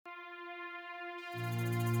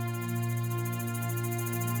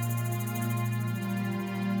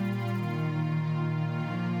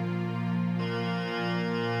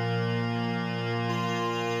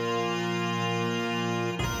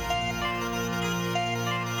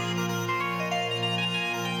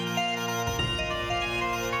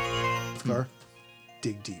Hrothgar,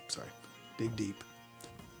 dig deep. Sorry, dig deep.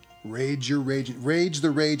 Rage your rage. Rage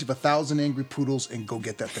the rage of 1,000 angry poodles and go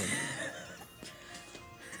get that thing.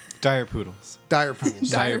 Dire poodles. Dire poodles.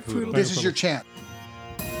 Dire poodles. This is your chance.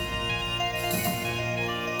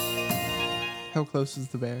 How close is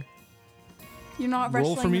the bear? You're not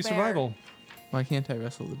wrestling Roll for me the bear. survival. Why can't I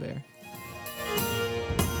wrestle the bear?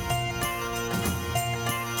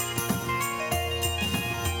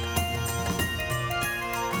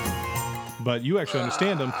 But you actually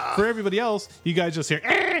understand them. For everybody else, you guys just hear.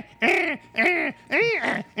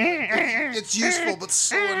 It's useful, but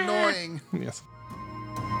so annoying. Yes.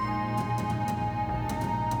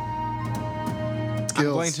 I'm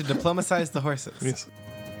going to diplomatize the horses. Yes.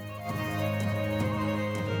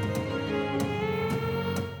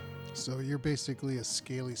 So you're basically a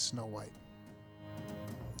scaly Snow White.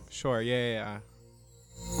 Sure, yeah.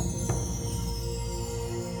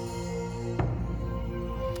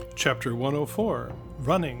 Chapter 104,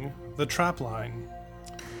 Running the Trapline.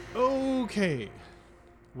 Okay.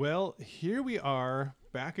 Well, here we are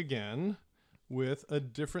back again with a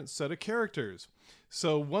different set of characters.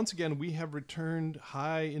 So once again, we have returned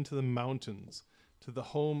high into the mountains to the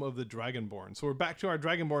home of the Dragonborn. So we're back to our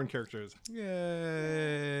Dragonborn characters.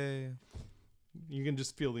 Yay. You can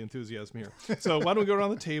just feel the enthusiasm here. So why don't we go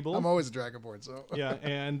around the table? I'm always a Dragonborn, so. Yeah,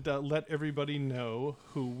 and let everybody know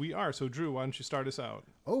who we are. So Drew, why don't you start us out?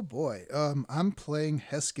 Oh boy, I'm playing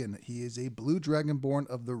Heskin. He is a blue Dragonborn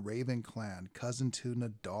of the Raven clan, cousin to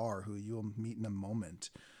Nadar, who you'll meet in a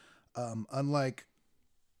moment. Unlike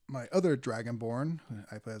my other Dragonborn,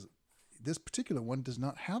 I play as, this particular one does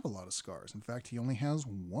not have a lot of scars. In fact, he only has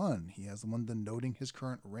one. He has the one denoting his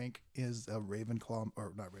current rank is a Ravenclaw,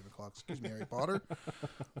 or not Ravenclaw, excuse me, Harry Potter,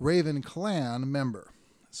 Raven clan member.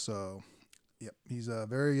 So, yep, he's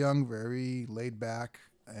very young, very laid back,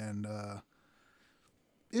 and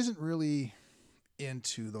isn't really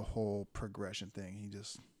into the whole progression thing. He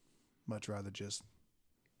just much rather just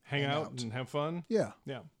Hang out and have fun? yeah.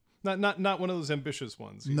 Yeah. Not one of those ambitious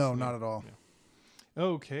ones. No, not at all. Yeah.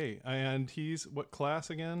 Okay, and he's what class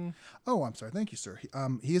again? Oh, I'm sorry. Thank you, sir.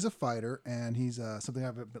 He is a fighter, and he's something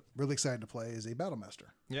I've been really excited to play is a battle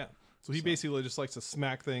master. Yeah. So he basically just likes to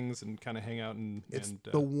smack things and kind of hang out and. It's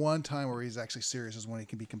the one time where he's actually serious is when he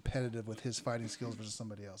can be competitive with his fighting skills versus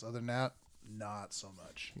somebody else. Other than that, not so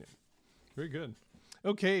much. Yeah. Very good.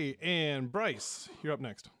 Okay, and Bryce, you're up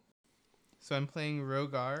next. So I'm playing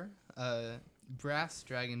Rogar, Brass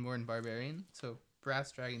Dragonborn Barbarian. So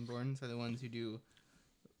Brass Dragonborns are the ones who do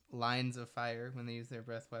lines of fire when they use their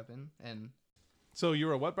breath weapon. And So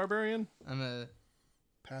you're a what barbarian? I'm a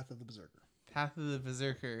Path of the Berserker. Path of the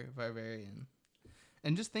Berserker Barbarian.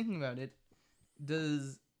 And just thinking about it,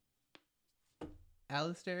 does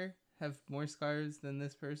Alistair have more scars than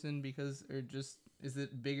this person is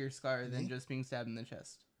it bigger scar than just being stabbed in the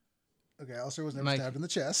chest? Okay, Alistair was never Mike. stabbed in the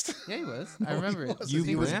chest. Yeah, he was. No, I remember he it. wasn't.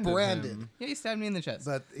 He was branded branded. him. Yeah, he stabbed me in the chest.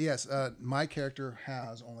 But yes, my character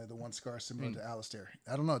has only the one scar similar to Alistair.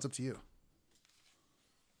 I don't know. It's up to you.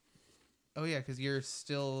 Oh yeah, because you're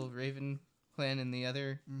still Raven clan in the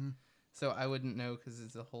other. Mm-hmm. So I wouldn't know because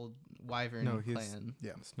it's a whole Wyvern No, he's clan.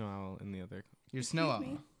 Yeah. Snow Owl in the other. You're Snow Owl.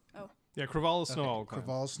 me? Oh. Yeah, Craval is Snow Owl clan.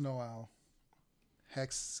 Craval Snow Owl.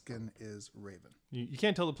 Hexkin is Raven. You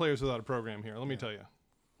can't tell the players without a program here. Let me tell you.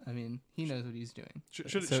 I mean, he knows what he's doing. Should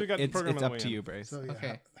So have got the it's program on the up way to in. you, Bryce. So yeah,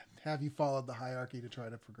 Okay. have you followed the hierarchy to try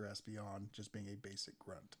to progress beyond just being a basic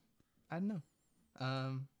grunt? I don't know.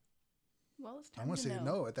 Well, it's I time want to say know.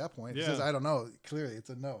 no at that point. If Yeah. it says I don't know. Clearly, it's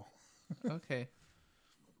a no. Okay.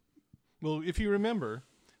 Well, if you remember,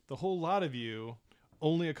 the whole lot of you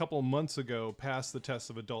only a couple of months ago passed the test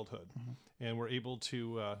of adulthood and were able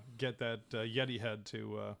to get that Yeti head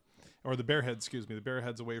or the bear head, excuse me, the bear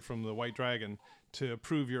heads away from the white dragon to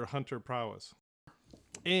prove your hunter prowess.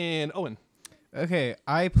 And Owen. Okay,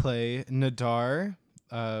 I play Nadar,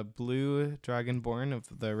 blue dragonborn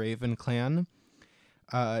of the Raven clan.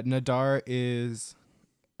 Nadar is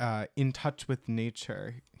in touch with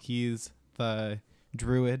nature. He's the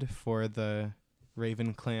druid for the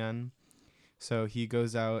Raven clan. So he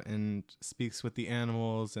goes out and speaks with the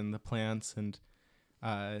animals and the plants and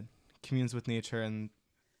communes with nature and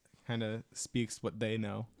kind of speaks what they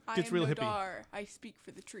know. I Gets am real hippie. Nodar. I speak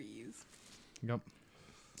for the trees. Yep.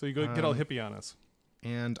 So you go get all hippie on us.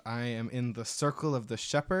 And I am in the Circle of the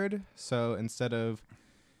Shepherd. So instead of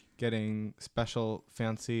getting special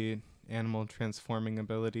fancy animal transforming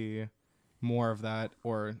ability, more of that,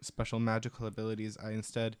 or special magical abilities, I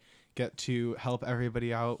instead get to help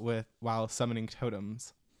everybody out while summoning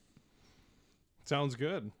totems. Sounds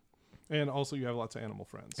good. And also you have lots of animal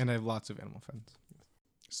friends. And I have lots of animal friends.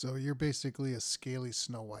 So you're basically a scaly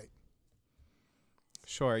Snow White.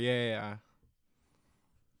 Sure. Yeah.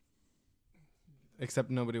 Except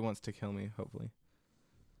nobody wants to kill me, hopefully.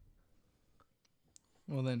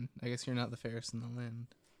 Well, then, I guess you're not the fairest in the land.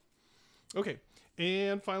 Okay.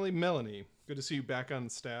 And finally, Melanie. Good to see you back on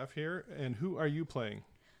staff here. And who are you playing?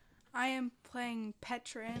 I am playing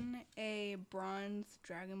Petrin, a bronze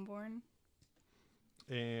dragonborn.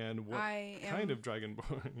 And what kind of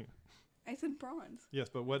dragonborn? I said bronze. Yes,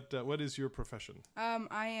 but what is your profession?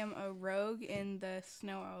 I am a rogue in the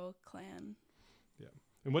Snow Owl clan. Yeah.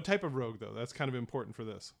 And what type of rogue, though? That's kind of important for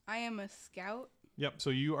this. I am a scout. Yep. So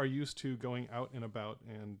you are used to going out and about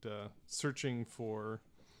and searching for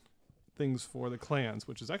things for the clans,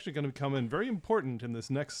 which is actually going to come in very important in this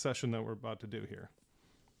next session that we're about to do here.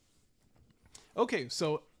 Okay.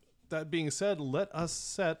 So that being said, let us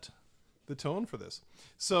set the tone for this.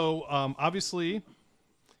 So obviously,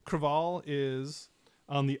 Craval is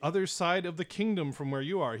on the other side of the kingdom from where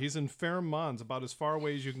you are. He's in Ferrum Mons, about as far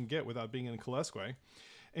away as you can get without being in Kalesque.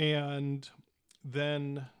 And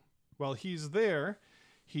then while he's there,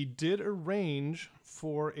 he did arrange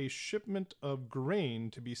for a shipment of grain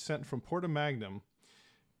to be sent from Porta Magnum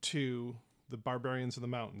to the barbarians of the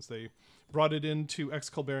mountains. They brought it into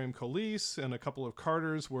Excalbarium Colis, and a couple of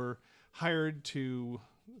carters were hired to,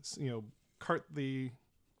 cart the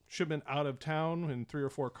shipment out of town in 3 or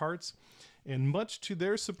 4 carts. And much to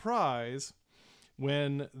their surprise,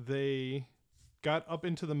 when they got up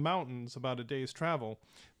into the mountains about a day's travel,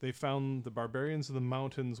 they found the barbarians of the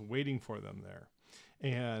mountains waiting for them there.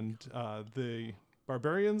 And the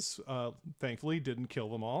barbarians, thankfully, didn't kill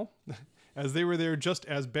them all, as they were there just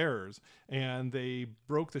as bearers. And they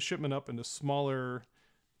broke the shipment up into smaller,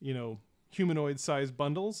 humanoid-sized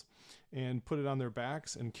bundles and put it on their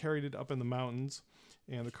backs and carried it up in the mountains.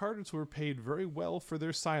 And the carters were paid very well for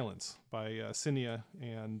their silence by Cinia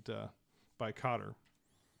and by Cotter.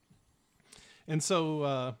 And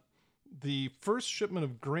so the first shipment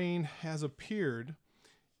of grain has appeared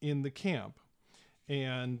in the camp.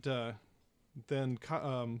 And then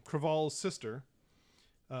Craval's sister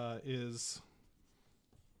is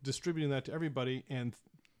distributing that to everybody. And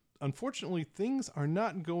unfortunately, things are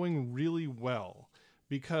not going really well.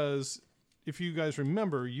 Because if you guys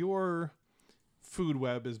remember, your food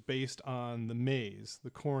web is based on the maize, the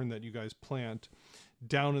corn that you guys plant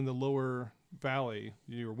down in the lower valley,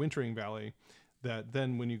 your wintering valley, that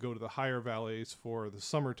then when you go to the higher valleys for the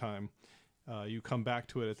summertime, you come back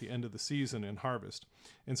to it at the end of the season and harvest.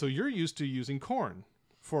 And so you're used to using corn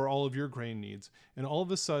for all of your grain needs. And all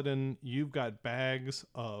of a sudden, you've got bags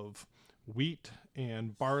of wheat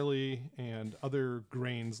and barley and other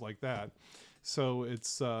grains like that. So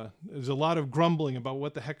there's a lot of grumbling about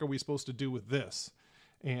what the heck are we supposed to do with this.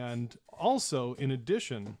 And also, in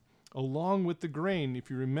addition, along with the grain,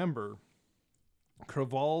 if you remember,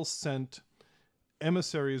 Craval sent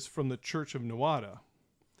emissaries from the Church of Nuada,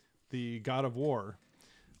 the god of war,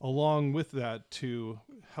 along with that to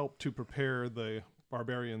help to prepare the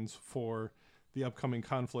barbarians for the upcoming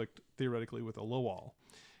conflict, theoretically, with Aloal.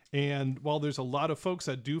 And while there's a lot of folks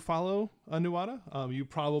that do follow Nuada, you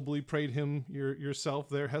probably prayed him yourself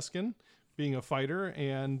there, Heskin, being a fighter.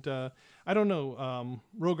 And I don't know,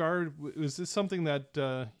 Rogar, is this something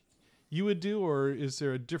that you would do, or is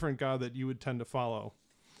there a different god that you would tend to follow?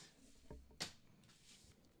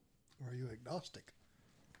 Or are you agnostic?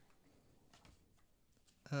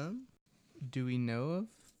 Do we know of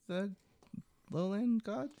the lowland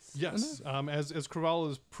gods? Yes, as Craval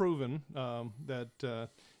has proven that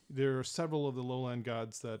there are several of the lowland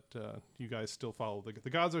gods that you guys still follow. The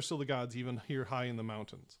gods are still the gods, even here high in the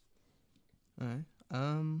mountains. All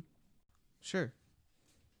right. Sure.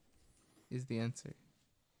 Is the answer.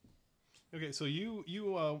 Okay, so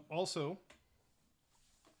you also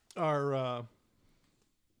are,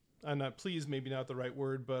 I'm not pleased, maybe not the right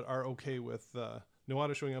word, but are okay with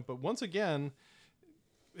Nuada showing up. But once again,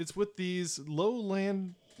 it's with these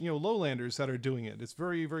lowlanders that are doing it. It's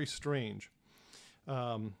very, very strange.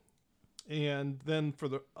 And then for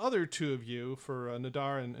the other two of you, for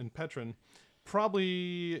Nadar and Petrin,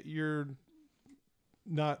 probably you're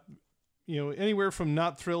not, anywhere from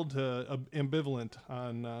not thrilled to ambivalent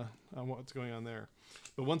on what's going on there.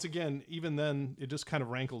 But once again, even then, it just kind of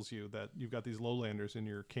rankles you that you've got these lowlanders in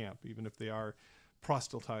your camp, even if they are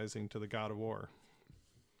proselytizing to the god of war.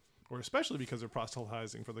 Or especially because they're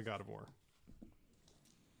proselytizing for the god of war.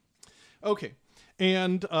 Okay.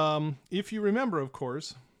 And if you remember, of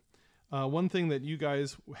course, one thing that you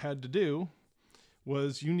guys had to do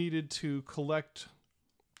was you needed to collect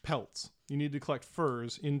pelts. You need to collect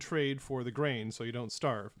furs in trade for the grain so you don't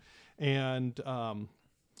starve. And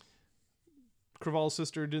Craval's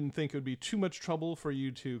sister didn't think it would be too much trouble for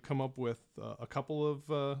you to come up with a couple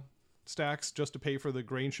of stacks just to pay for the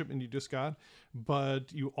grain shipment you just got.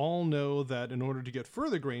 But you all know that in order to get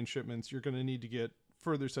further grain shipments, you're going to need to get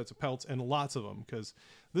further sets of pelts, and lots of them, because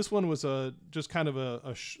this one was just kind of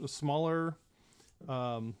a smaller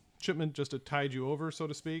shipment, just to tide you over, so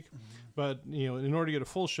to speak. But in order to get a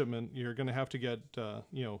full shipment, you're going to have to get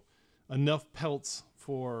enough pelts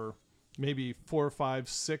for maybe 4, 5,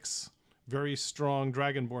 6 very strong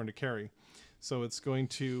Dragonborn to carry. So it's going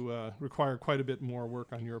to require quite a bit more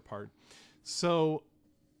work on your part. So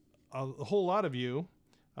a whole lot of you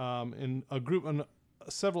in a group and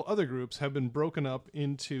several other groups have been broken up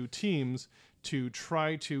into teams to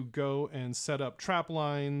try to go and set up trap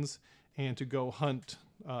lines and to go hunt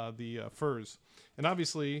the furs. And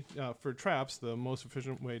obviously, for traps, the most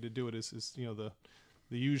efficient way to do it is the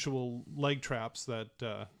usual leg traps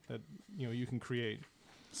that you can create.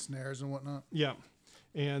 Snares and whatnot. Yeah,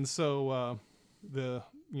 and so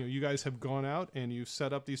you guys have gone out and you've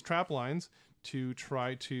set up these trap lines to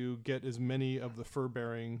try to get as many of the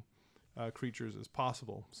fur-bearing creatures as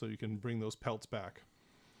possible, so you can bring those pelts back.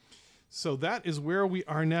 So that is where we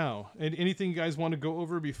are now. And anything you guys want to go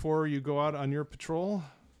over before you go out on your patrol?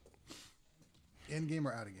 In game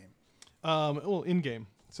or out of game? Well, in game.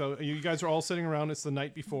 So you guys are all sitting around. It's the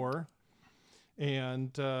night before,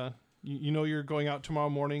 and you're going out tomorrow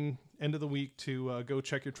morning, end of the week, to go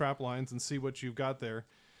check your trap lines and see what you've got there.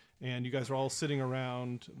 And you guys are all sitting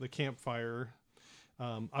around the campfire.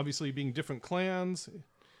 Obviously, being different clans,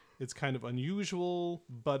 it's kind of unusual,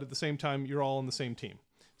 but at the same time, you're all on the same team.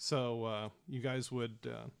 So you guys would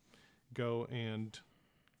go and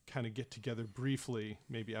kind of get together briefly,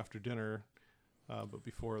 maybe after dinner, but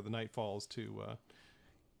before the night falls, to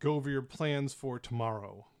go over your plans for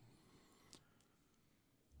tomorrow.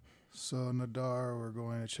 So, Nadar, we're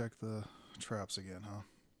going to check the traps again, huh?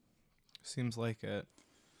 Seems like it.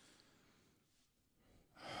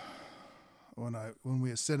 When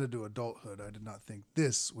we ascended to adulthood, I did not think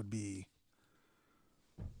this would be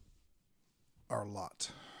our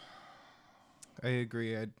lot. I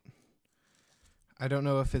agree. I don't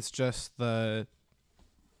know if it's just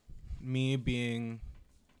me being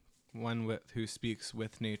one who speaks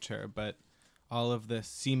with nature, but all of this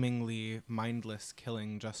seemingly mindless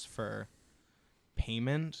killing just for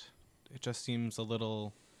payment, it just seems a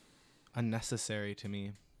little unnecessary to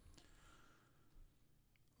me.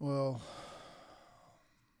 Well,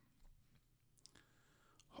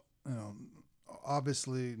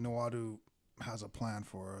 obviously Nawadu has a plan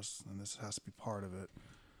for us, and this has to be part of it.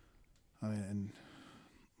 I mean, and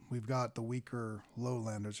we've got the weaker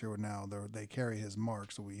lowlanders here now. They carry his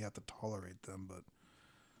mark, so we have to tolerate them, but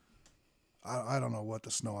I don't know what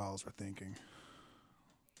the Snow Owls are thinking.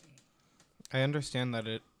 I understand that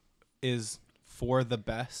it is for the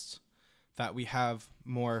best that we have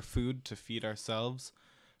more food to feed ourselves,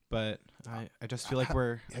 but I just feel like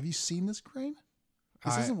Have you seen this grain?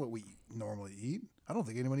 This isn't what we normally eat. I don't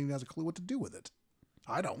think anyone even has a clue what to do with it.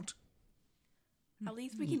 I don't. At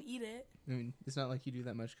least we can eat it. I mean, it's not like you do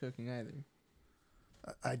that much cooking either.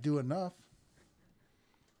 I do enough.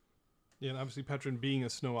 Yeah, and obviously, Petrin, being a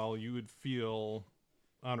snow owl, you would feel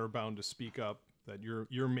honor bound to speak up that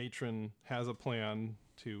your matron has a plan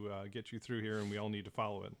to get you through here, and we all need to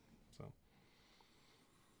follow it. So,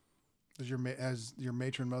 Has your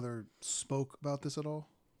matron mother spoke about this at all?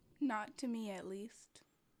 Not to me, at least.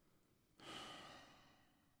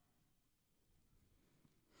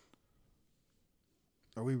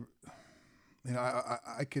 Are we?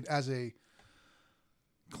 I could, as a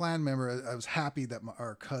clan member, I was happy that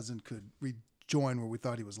our cousin could rejoin where we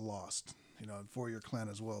thought he was lost. For your clan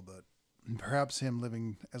as well, but perhaps him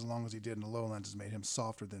living as long as he did in the lowlands has made him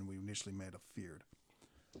softer than we initially may have feared.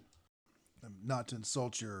 Not to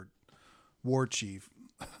insult your war chief,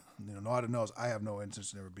 Nawadu knows I have no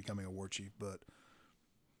interest in ever becoming a war chief, but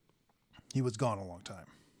he was gone a long time.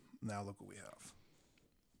 Now look what we have.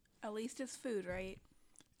 At least it's food, right?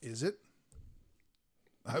 Is it?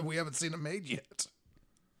 We haven't seen it made yet.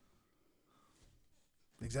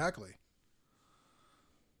 Exactly.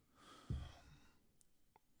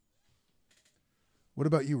 What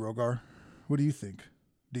about you, Rogar? What do you think?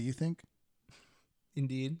 Do you think?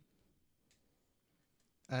 Indeed.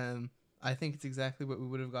 I think it's exactly what we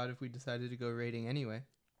would have got if we decided to go raiding anyway.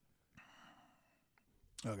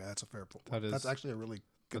 Okay, that's a fair point. That's actually a really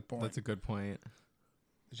good point. That's a good point.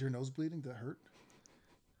 Is your nose bleeding? Did that hurt?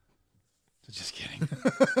 Just kidding.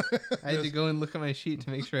 I had to go and look at my sheet to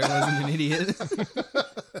make sure I wasn't an idiot.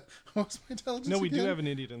 What's my intelligence? no, we again? do have an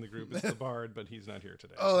idiot in the group. It's the Bard, but he's not here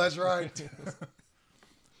today. Oh, that's right.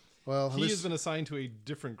 Well, he has been assigned to a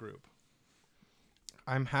different group.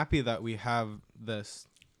 I'm happy that we have this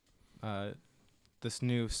this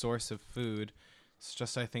new source of food. It's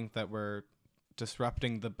just I think that we're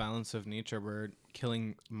disrupting the balance of nature. We're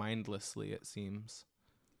killing mindlessly, it seems.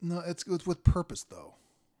 No, it's with purpose though.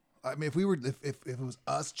 I mean, if it was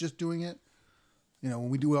us just doing it, when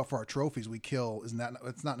we do it for our trophies, we kill. It's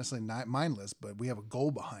not necessarily mindless, but we have a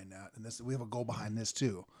goal behind that, and we have a goal behind this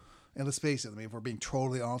too. And let's face it. I mean, if we're being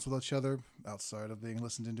totally honest with each other, outside of being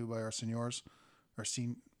listened to by our seniors,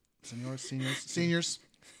 seniors. Seniors.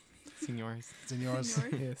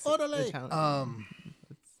 Yes, Orale. Italian.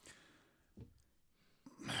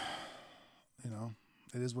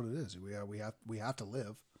 It is what it is. We have to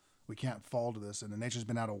live. We can't fall to this, and the nature's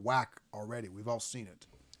been out of whack already. We've all seen it.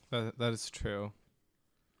 That is true.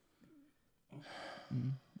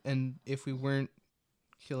 And if we weren't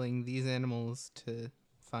killing these animals to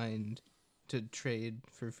trade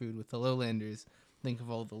for food with the lowlanders, think of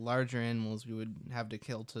all the larger animals we would have to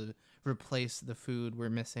kill to replace the food we're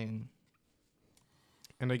missing.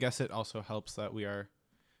 And I guess it also helps that we are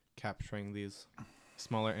capturing these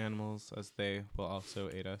smaller animals, as they will also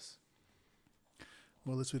aid us.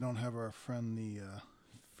 Well, at least we don't have our friendly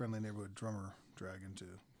neighborhood drummer dragon to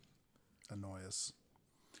annoy us.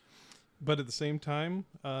 But at the same time,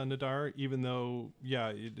 Nadar, even though,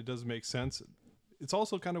 it does make sense, it's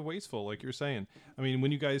also kind of wasteful, like you're saying. I mean,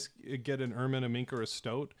 when you guys get an ermine, a mink, or a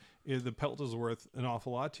stoat, the pelt is worth an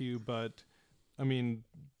awful lot to you. But, I mean,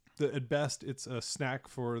 at best, it's a snack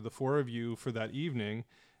for the four of you for that evening.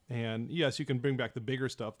 And yes, you can bring back the bigger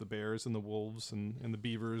stuff, the bears and the wolves and the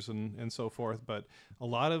beavers and so forth. But a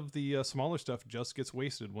lot of the smaller stuff just gets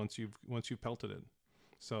wasted once you've pelted it.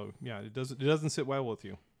 So yeah, it doesn't sit well with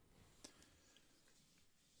you.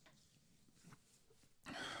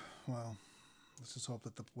 Well, let's just hope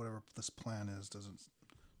that whatever this plan is doesn't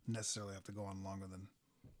necessarily have to go on longer than,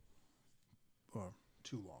 or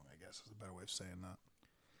too long, I guess is a better way of saying that.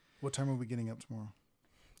 What time are we getting up tomorrow?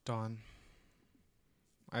 Dawn.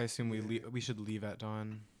 I assume we should leave at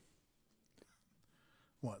dawn.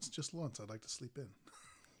 Just once. I'd like to sleep in.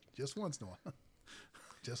 Just once, Noah.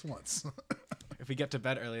 Just once. If we get to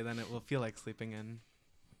bed early, then it will feel like sleeping in.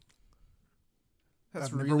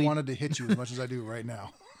 I've never wanted to hit you as much as I do right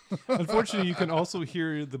now. Unfortunately, you can also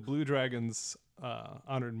hear the Blue Dragon's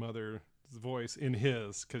honored mother's voice in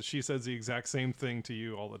his, because she says the exact same thing to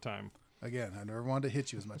you all the time. Again, I never wanted to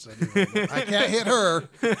hit you as much as I do. But I can't hit her.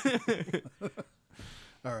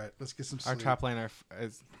 All right, let's get some sleep. Our trap line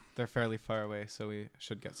they're fairly far away, so we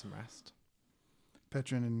should get some rest.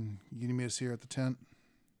 Petrin, and you need me to here at the tent?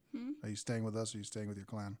 Hmm? Are you staying with us or are you staying with your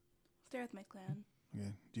clan? Stay with my clan.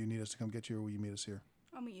 Okay. Do you need us to come get you or will you meet us here?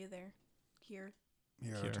 I'll meet you there. Here.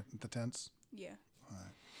 Here. At the tents? Yeah. All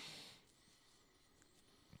right.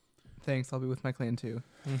 Thanks, I'll be with my clan too.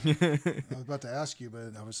 I was about to ask you,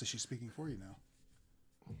 but obviously she's speaking for you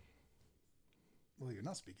now. Well, you're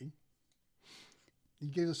not speaking. You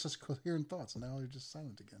gave us such coherent thoughts, and now you're just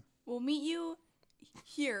silent again. We'll meet you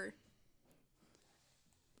here.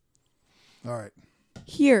 All right.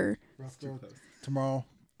 Here. Tomorrow,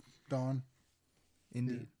 dawn.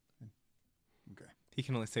 Indeed. Okay. He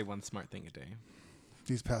can only say one smart thing a day.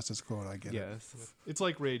 He's past his quota. I get it. Yes. It's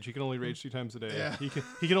like Rage. He can only rage 2 times a day. Yeah.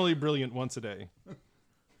 He can only brilliant once a day.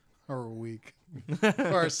 Or a week.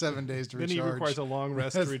 Or 7 days to Then recharge. he requires a long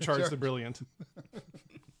rest to recharge the brilliant.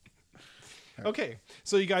 Okay,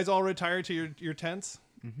 so you guys all retire to your tents.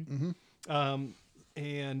 Mm-hmm.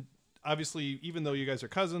 And obviously, even though you guys are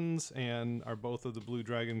cousins and are both of the Blue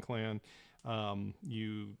Dragon clan,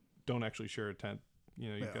 you don't actually share a tent.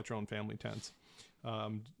 You've got your own family tents.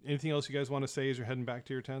 Anything else you guys want to say as you're heading back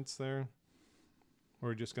to your tents there? Or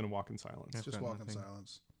are you just going to walk in silence? I've Just got walk in nothing.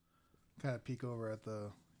 silence. Kind of peek over at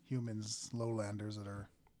the humans, lowlanders that are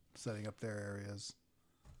setting up their areas.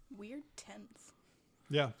 Weird tents.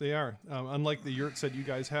 Yeah, they are. Unlike the yurts that you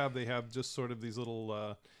guys have, they have just sort of these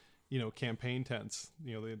little, campaign tents.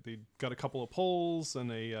 They got a couple of poles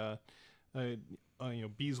and a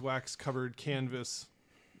beeswax covered canvas,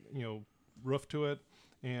 roof to it,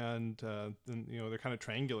 and then they're kind of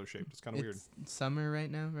triangular shaped. It's kind of weird. It's summer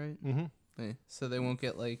right now, right? Mm-hmm. Yeah, so they won't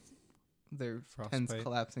get like their tents Frostbite.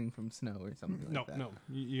 collapsing from snow or something like that. No.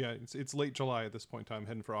 Yeah, it's late July at this point in time,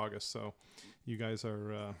 heading for August. So you guys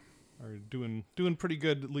are doing pretty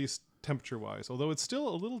good, at least temperature wise. Although it's still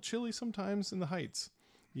a little chilly sometimes in the heights,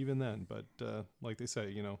 even then. But like they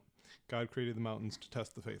say, God created the mountains to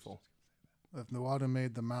test the faithful. If Nawada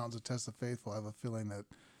made the mountains to test the faithful, I have a feeling that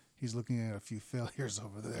he's looking at a few failures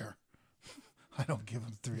over there. I don't give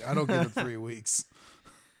him 3 weeks.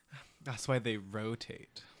 That's why they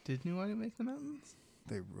rotate. Did Nuaga make the mountains?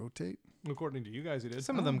 They rotate. According to you guys, it is.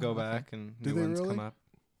 Some of them go okay. back and Do new they ones really? come up.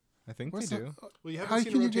 I think What's they that- do. Well, you How haven't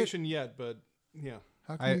seen can a you get- rotation yet, but yeah.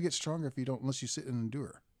 How can I- you get stronger if you don't unless you sit and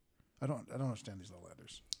endure? I don't understand these little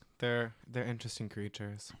ladders. They're interesting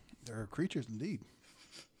creatures. There are creatures indeed.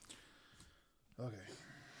 Okay.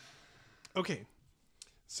 Okay.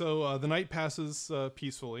 So the night passes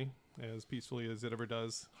peacefully as it ever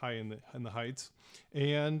does, high in the heights,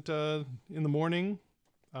 and in the morning,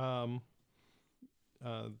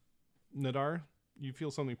 Nadar, you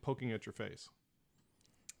feel something poking at your face,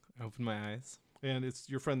 I open my eyes. and it's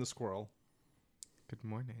your friend the squirrel. Good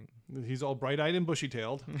morning. He's all bright-eyed and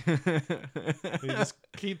bushy-tailed. He just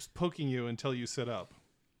keeps poking you until you sit up.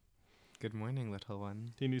 Good morning, little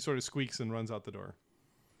one. And he sort of squeaks and runs out the door.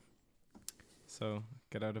 So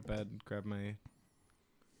get out of bed, grab my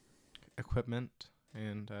equipment,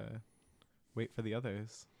 and wait for the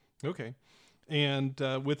others. Okay. And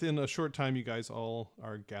within a short time, you guys all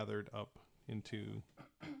are gathered up into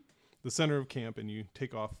the center of camp, and you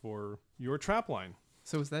take off for your trap line.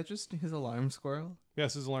 So is that just his alarm squirrel?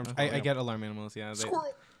 Yes, his alarm. I get alarm animals. Yeah,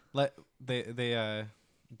 Squirrel. they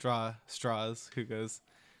draw straws. Who goes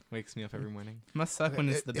wakes me up every morning. Must suck when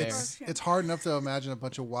it's the bear. It's hard enough to imagine a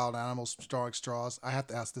bunch of wild animals drawing straws. I have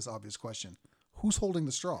to ask this obvious question: who's holding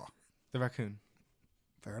the straw? The raccoon.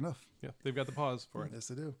 Fair enough. Yeah, they've got the paws for it. Yes,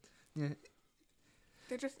 they do.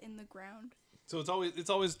 They're just in the ground. So it's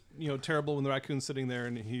always terrible when the raccoon's sitting there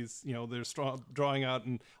and he's they're drawing out,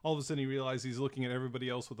 and all of a sudden he realizes he's looking at everybody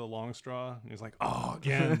else with a long straw, and he's like, oh,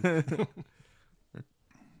 again.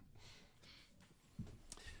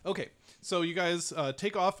 Okay, so you guys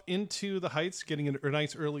take off into the heights, getting a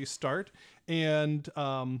nice early start, and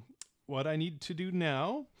what I need to do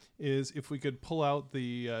now is if we could pull out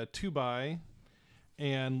the 2x,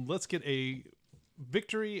 and let's get a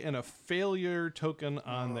victory and a failure token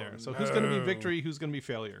on there. So who's going to be victory? Who's going to be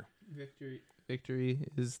failure? Victory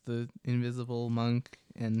is the invisible monk,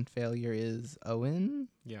 and failure is Owen.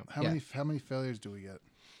 Yeah. How Yeah. many failures do we get?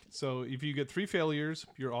 So if you get 3 failures,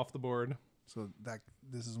 you're off the board. So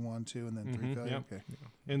this is 1, 2, and then 3 Mhm, failures. yep. Okay,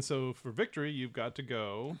 And so for victory, you've got to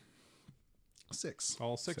go 6.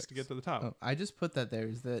 all 6 to get to the top. Oh, I just put that there.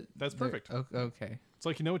 Is that That's there- perfect. Okay. It's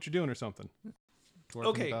like you know what you're doing or something. Dwarven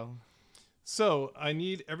Okay. bell. So I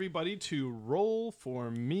need everybody to roll for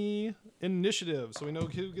me initiative, so we know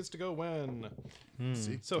who gets to go when.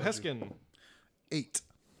 See? So Told you. Heskin, 8.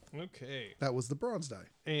 okay, That was the bronze die.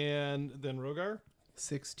 and then Rogar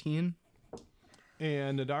 16.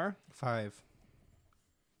 and Nadar 5.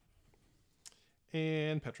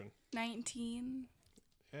 and Petrin. 19.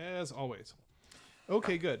 As always.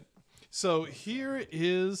 Okay, good. So here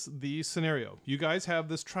is the scenario. You guys have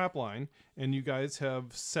this trap line, and you guys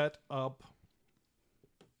have set up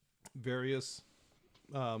various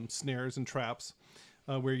snares and traps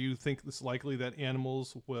where you think it's likely that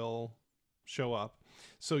animals will show up.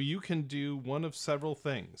 So you can do one of several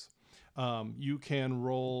things. You can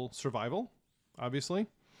roll survival, obviously,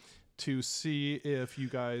 to see if you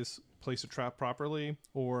guys place a trap properly,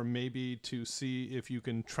 or maybe to see if you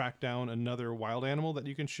can track down another wild animal that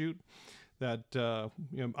you can shoot. That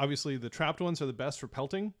obviously the trapped ones are the best for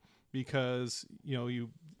pelting, because you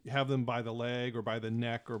have them by the leg or by the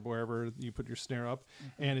neck or wherever you put your snare up,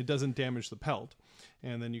 and it doesn't damage the pelt,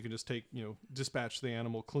 and then you can just dispatch the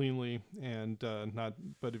animal cleanly and not.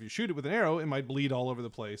 But if you shoot it with an arrow, it might bleed all over the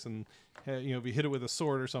place, and if you hit it with a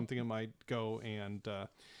sword or something, it might go and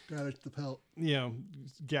Damage the pelt.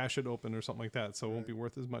 gash it open or something like that. So it won't be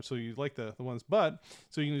worth as much. So you like the ones, but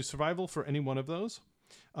so you can use survival for any one of those.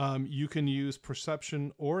 You can use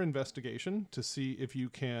perception or investigation to see if you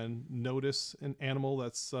can notice an animal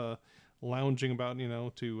that's lounging about,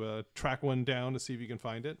 to track one down to see if you can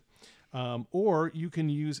find it. Or you can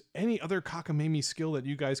use any other cockamamie skill that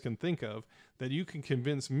you guys can think of that you can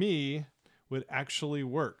convince me would actually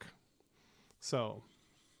work. So,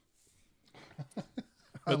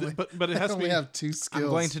 but it has to only be. have 2 skills. I'm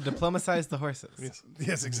going to diplomatize the horses. Yes.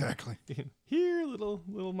 Yes, exactly. Here, little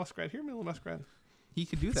muskrat. Here, little muskrat. He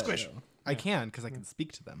could do that. Squish. Though. I can, because I can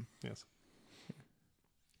speak to them. Yes.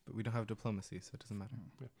 But we don't have diplomacy, so it doesn't matter.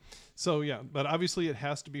 So yeah, but obviously it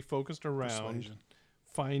has to be focused around Persuasion.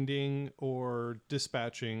 finding or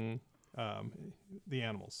dispatching the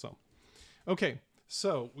animals. So, okay,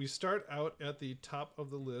 so we start out at the top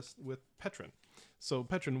of the list with Petrin. So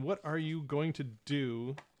Petrin, what are you going to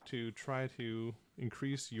do to try to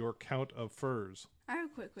increase your count of furs? I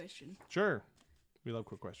have a quick question. Sure, we love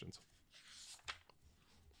quick questions.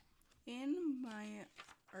 In my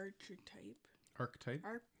archetype, Archetype.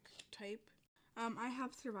 I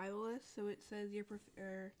have survivalist, so it says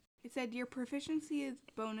It said your proficiency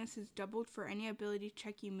bonus is doubled for any ability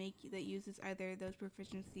check you make that uses either of those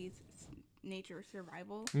proficiencies, nature or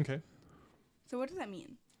survival. Okay. So what does that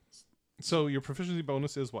mean? So your proficiency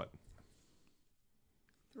bonus is what?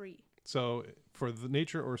 3. So for the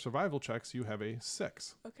nature or survival checks, you have a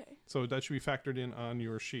 6. Okay. So that should be factored in on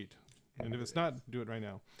your sheet. And if it's not, do it right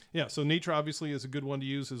now. Yeah, so nature obviously is a good one to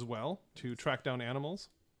use as well to track down animals.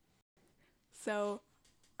 So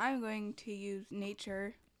I'm going to use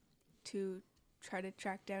nature to try to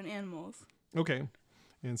track down animals. Okay.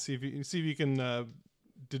 And see if you can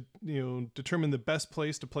determine the best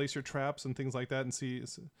place to place your traps and things like that, and see.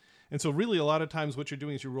 And so really a lot of times what you're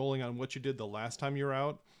doing is you're rolling on what you did the last time you were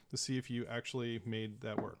out to see if you actually made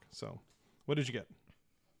that work. So what did you get?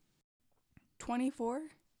 24.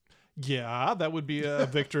 Yeah, that would be a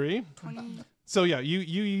victory. 20. So yeah, you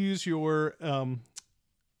use your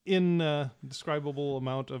indescribable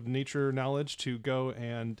amount of nature knowledge to go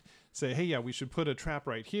and say, hey, yeah, we should put a trap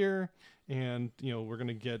right here, and we're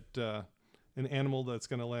gonna get an animal that's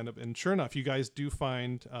gonna land up. And sure enough, you guys do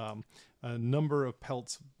find a number of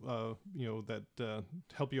pelts, that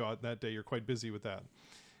help you out that day. You're quite busy with that.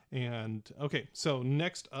 And okay, so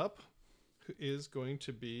next up is going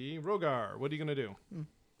to be Rogar. What are you gonna do?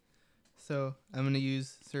 So I'm gonna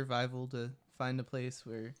use survival to find a place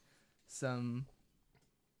where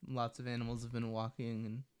lots of animals have been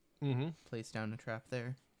walking and place down a trap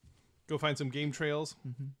there. Go find some game trails.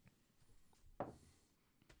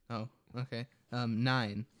 Oh, okay.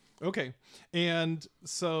 9. Okay, and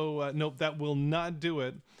so nope, that will not do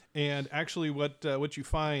it. And actually, what you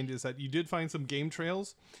find is that you did find some game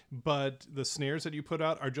trails, but the snares that you put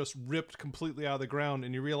out are just ripped completely out of the ground,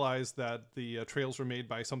 and you realize that the trails were made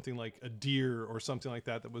by something like a deer or something like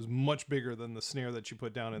that was much bigger than the snare that you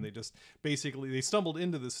put down, and they just basically stumbled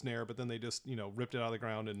into the snare, but then they just ripped it out of the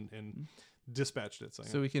ground and dispatched it.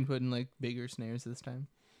 So we can put in like bigger snares this time.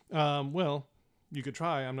 Well. You could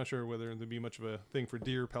try. I'm not sure whether there'd be much of a thing for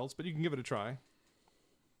deer pelts, but you can give it a try.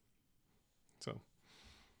 So,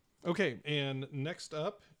 okay, and next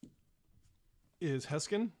up is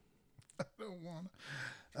Heskin. I don't want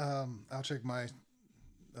to. I'll check my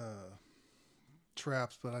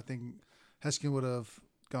traps, but I think Heskin would have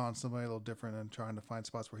gone somewhere a little different and trying to find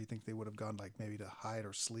spots where he think they would have gone, like maybe to hide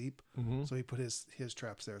or sleep. So he put his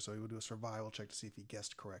traps there. So he would do a survival check to see if he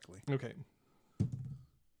guessed correctly. Okay.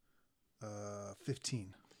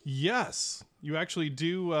 15. Yes, you actually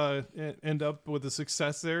do end up with a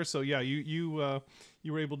success there. So yeah, you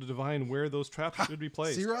were able to divine where those traps should be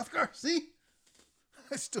placed. See, Rothgar? See?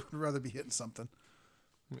 I still would rather be hitting something.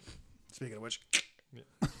 Speaking of which. Yeah.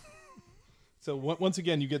 So once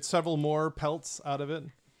again, you get several more pelts out of it.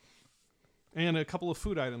 And a couple of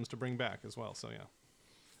food items to bring back as well. So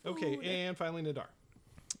yeah. Okay, and finally Nadar.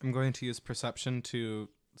 I'm going to use perception to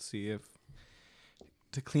see if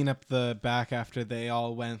to clean up the back after they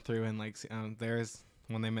all went through and like there's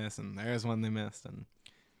one they missed and there's one they missed and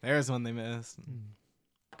there's one they missed. I'm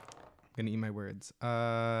gonna eat my words.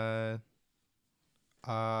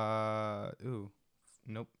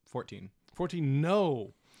 Nope. 14. 14.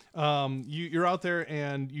 No. You're out there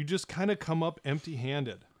and you just kind of come up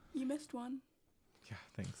empty-handed. You missed one. Yeah,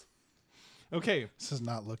 thanks. Okay. This is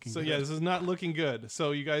not looking so good. yeah, this is not looking good.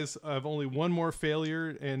 So you guys have only one more failure,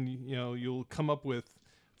 and you'll come up with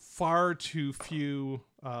far too few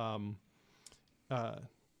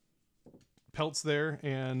pelts there,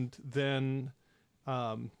 and then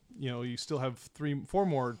you still have 4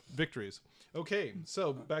 more victories. Okay,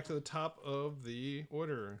 so back to the top of the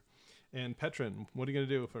order. And Petrin, what are you going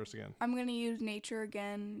to do first again? I'm going to use nature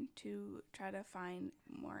again to try to find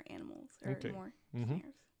more animals or more snares.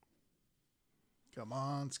 Come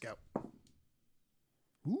on, Scout.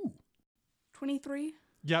 Ooh. 23.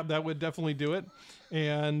 Yeah, that would definitely do it.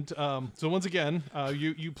 And so once again,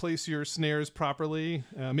 you place your snares properly.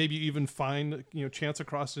 Maybe you even find chance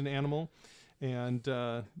across an animal, and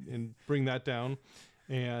bring that down,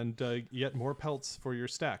 and yet more pelts for your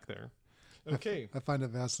stack there. Okay. I find it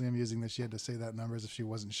vastly amusing that she had to say that number as if she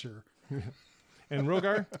wasn't sure. And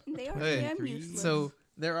Rogar? They are Hey, damn useless. so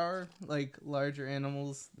there are like larger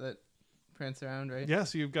animals that prance around, right? Yeah,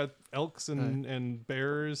 so you've got elks and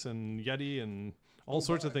bears and yeti and all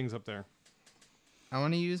sorts of things up there. I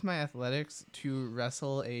want to use my athletics to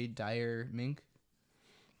wrestle a dire mink.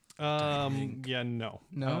 Yeah, no.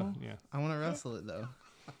 No? Yeah. I want to wrestle it though.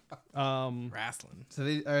 Wrestling. So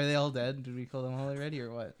are they all dead? Did we kill them all already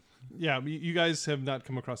or what? Yeah, you guys have not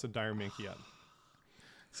come across a dire mink yet.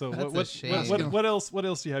 So That's a what shame. what else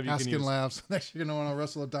do you have you can Asking use? laughs. Next, you're going to want to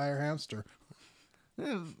wrestle a dire hamster.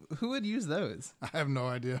 Who would use those? I have no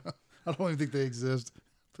idea. I don't even think they exist.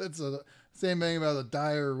 That's the same thing about the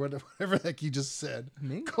dyer or whatever the heck you just said.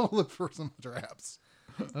 Me? Go look for some traps.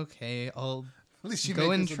 Okay, I'll At least you go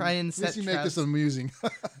make and this try and at least set you make this traps. amusing.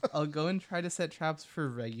 I'll go and try to set traps for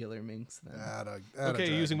regular minks then.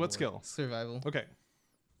 Okay, using what skill? Survival. Okay.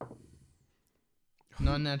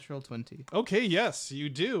 Non-natural 20. Okay, yes, you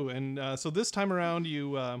do. And so this time around,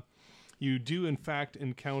 you do, in fact,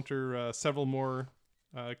 encounter several more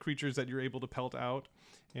creatures that you're able to pelt out.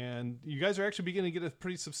 And you guys are actually beginning to get a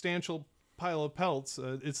pretty substantial pile of pelts.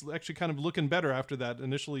 It's actually kind of looking better after that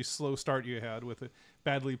initially slow start you had with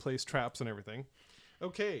badly placed traps and everything.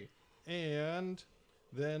 Okay, and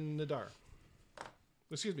then Nadar.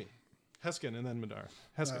 Excuse me, Heskin, and then Nadar.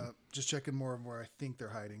 Heskin. Just checking more of where I think they're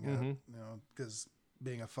hiding. Mhm. You know, because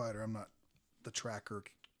being a fighter, I'm not the tracker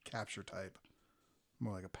capture type.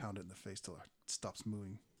 More like a pound it in the face till it stops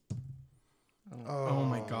moving. Oh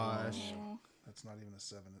my gosh. Oh. That's not even a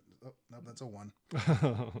 7. Oh, no, that's a 1.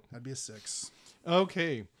 That'd be a 6.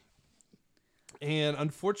 Okay. And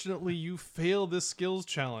unfortunately, you fail this skills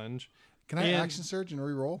challenge. Can I And- action surge and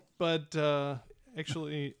re-roll? But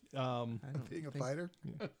actually, I don't Being a think- fighter?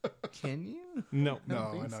 Can you? no. No,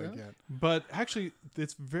 I think know so. you can't. But actually,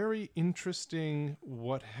 it's very interesting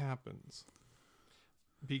what happens.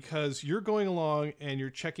 Because you're going along and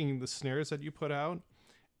you're checking the snares that you put out,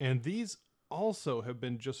 and these also have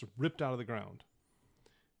been just ripped out of the ground.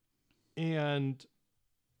 And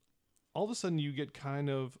all of a sudden you get kind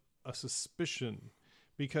of a suspicion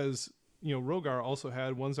because, you know, Rogar also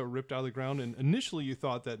had ones that were ripped out of the ground, and initially you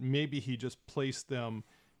thought that maybe he just placed them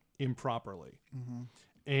improperly.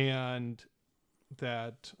 And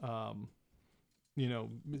that, you know,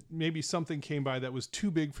 maybe something came by that was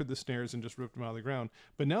too big for the snares and just ripped them out of the ground.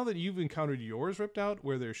 But now that you've encountered yours ripped out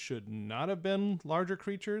where there should not have been larger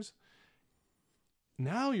creatures,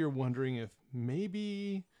 now you're wondering if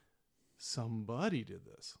maybe somebody did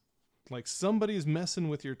this. Like somebody's messing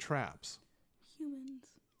with your traps. Humans.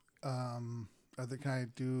 Can I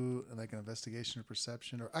do like an investigation or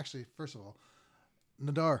perception? Or actually, first of all,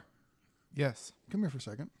 Nadar, Yes. come here for a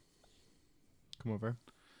second. Come over.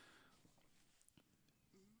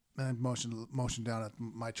 And motion down at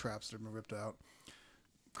my traps that have been ripped out.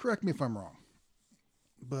 Correct me if I'm wrong,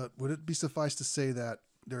 but would it be suffice to say that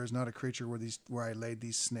there is not a creature where I laid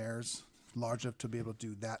these snares large enough to be able to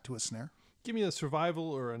do that to a snare? Give me a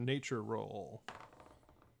survival or a nature roll.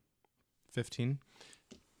 15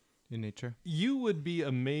 in nature. You would be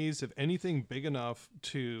amazed if anything big enough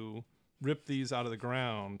to rip these out of the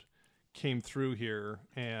ground came through here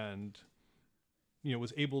and, you know,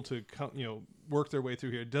 was able to, you know, work their way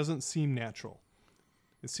through here. It doesn't seem natural.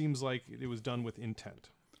 It seems like it was done with intent.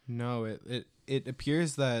 No, it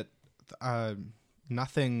appears that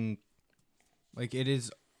nothing, like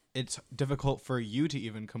it's difficult for you to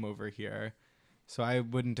even come over here. So I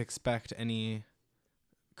wouldn't expect any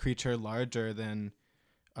creature larger than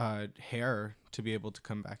hair to be able to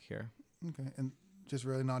come back here. Okay, and just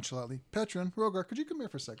really nonchalantly, Petron, Rogar, could you come here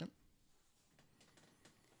for a second?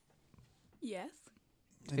 Yes.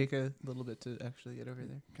 Take a little bit to actually get over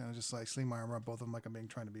there. Kind of just like sling my arm around both of them, like I'm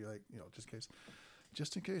trying to be like, you know,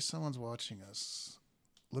 just in case someone's watching us.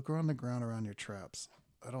 Look around the ground around your traps.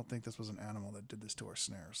 I don't think this was an animal that did this to our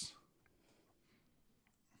snares.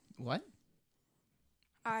 What?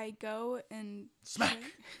 I go and Smack!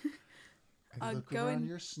 Look go around and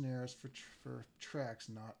your snares for tracks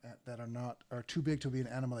that are too big to be an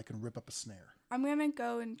animal that can rip up a snare. I'm gonna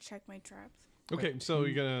go and check my traps. Okay, so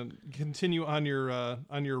you're gonna continue on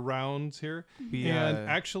your rounds here, We, and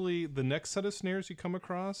actually, the next set of snares you come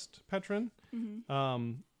across, Petron,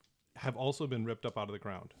 have also been ripped up out of the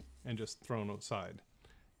ground and just thrown aside.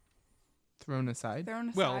 Thrown aside? They're on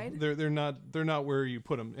the Well, side. they're not where you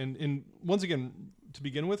put them. And once again, to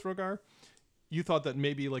begin with, Rogar, you thought that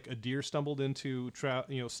maybe like a deer stumbled into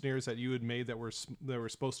snares that you had made that were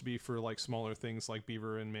supposed to be for like smaller things like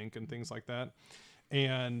beaver and mink and things like that.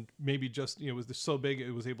 And maybe just, you know, it was so big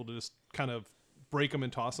it was able to just kind of break them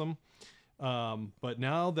and toss them. But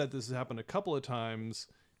now that this has happened a couple of times,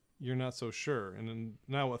 you're not so sure. And then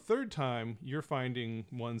now a third time, you're finding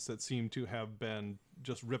ones that seem to have been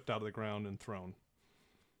just ripped out of the ground and thrown.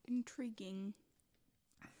 Intriguing.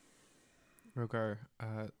 Rogar,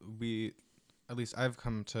 at least I've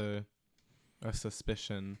come to a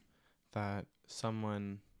suspicion that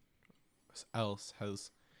someone else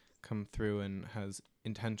has come through and has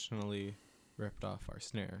intentionally ripped off our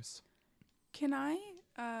snares. Can I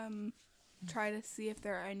try to see if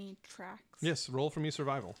there are any tracks? Yes, roll for me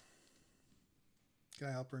survival. Can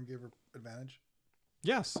I help her and give her advantage?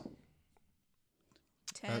 Yes.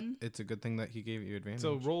 10. It's a good thing that he gave you advantage.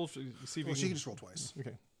 So roll, see if Well, you she can can just roll twice.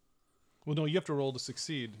 Okay. Well, no, you have to roll to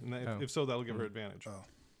succeed, and Oh. if so, that'll give her advantage. Oh.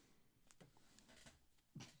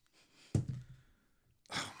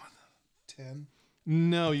 10.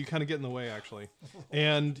 No, you kind of get in the way actually,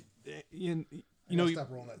 and you know stop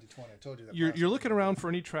rolling that d20. I told you that. you're looking around for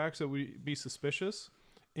any tracks that would be suspicious,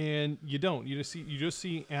 and you don't. You just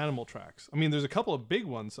see animal tracks. I mean, there's a couple of big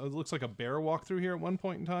ones. It looks like a bear walked through here at one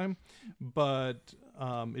point in time, but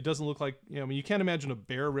it doesn't look like. I mean, you can't imagine a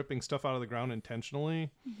bear ripping stuff out of the ground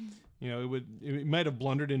intentionally. You know, it might have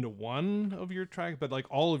blundered into one of your tracks, but like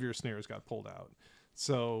all of your snares got pulled out.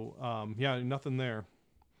 So yeah, nothing there.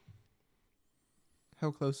 How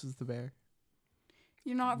close is the bear?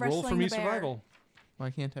 You're not Roll wrestling for me the bear. survival. Why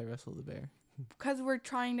can't I wrestle the bear? Because we're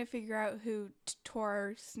trying to figure out who tore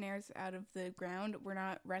our snares out of the ground. We're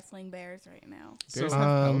not wrestling bears right now. Bears So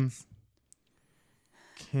have pelts.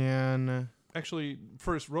 Can actually,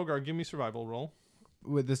 first Rogar, give me survival roll.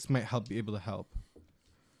 this might help be able to help.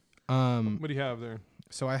 What do you have there?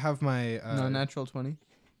 So I have my No, natural 20.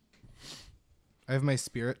 I have my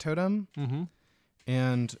spirit totem, Mm-hmm.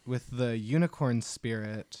 and with the unicorn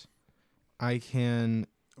spirit, I can.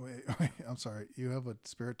 Wait, I'm sorry. You have a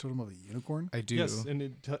spirit totem of a unicorn? I do. Yes, and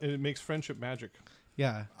it makes friendship magic.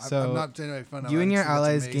 Yeah. I'm So not saying I found out. you I and just your think that's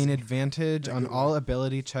allies gain amazing. advantage Yeah, on good all one.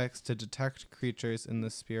 ability checks to detect creatures in the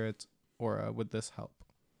spirit's aura. Would this help?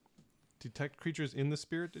 Detect creatures in the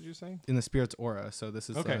spirit, did you say? In the spirit's aura. So this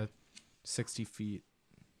is Okay. 60 feet.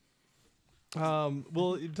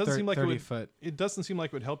 Well, it doesn't seem like 30 foot. it doesn't seem like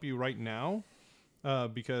it would help you right now,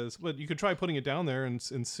 because you could try putting it down there and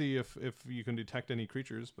see if you can detect any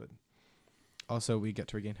creatures, but Also, we get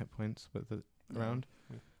to regain hit points with it around.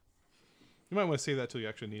 you might want to save that till you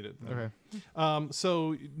actually need it. Okay.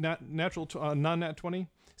 So non-nat 20.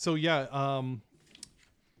 So yeah,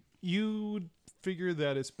 you figure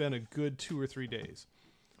that it's been a good 2 or 3 days,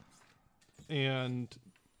 and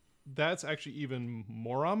that's actually even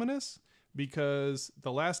more ominous because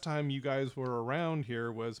the last time you guys were around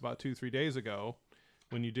here was about 2-3 days ago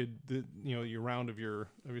when you did your round of your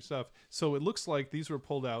stuff. So it looks like these were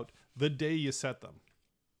pulled out the day you set them,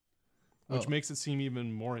 which Oh. makes it seem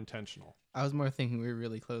even more intentional. I was more thinking we were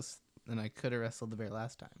really close and I could have wrestled the bear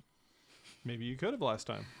last time. Maybe you could have last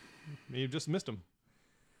time. Maybe you just missed him.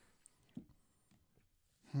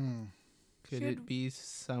 Could Should- it be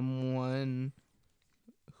someone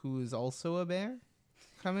who is also a bear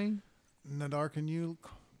coming? Nadar, can you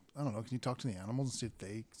talk to the animals and see if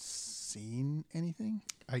they seen anything?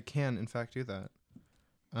 I can, in fact, do that.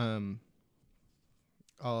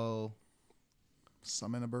 I'll.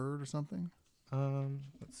 Summon a bird or something?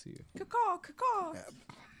 Let's see. Caw, caw. Yeah,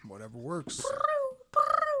 whatever works.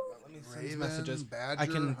 Let me send Raven, messages. badger, I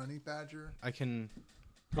can. honey badger. I can.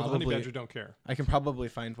 Well, the honey Probably. badger don't care. I can probably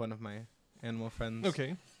find one of my animal friends.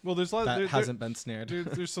 Okay. Well, there's a lot. That hasn't been snared.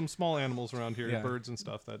 There's some small animals around here, Yeah. birds and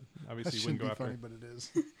stuff that That obviously you shouldn't wouldn't be go after. funny, but it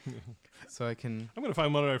is. So I can. I'm gonna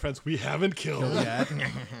find one of our friends we haven't killed. Yeah.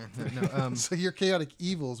 no. So you're chaotic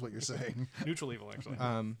evil is what you're saying. Neutral evil, actually.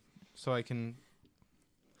 So I can,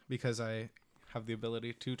 because I have the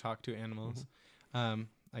ability to talk to animals,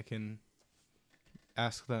 I can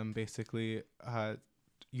ask them basically,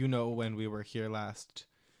 when we were here last.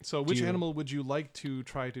 So, which you- animal would you like to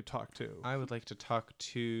try to talk to? I would like to talk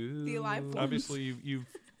to The alive one. Obviously, you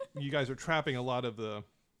guys are trapping a lot of the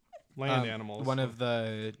land animals. One of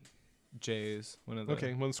the jays. One of the.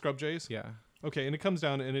 Okay, one of the scrub jays. Yeah. Okay, and it comes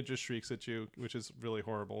down and it just shrieks at you, which is really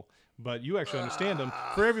horrible. But you actually understand them.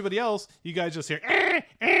 For everybody else, you guys just hear.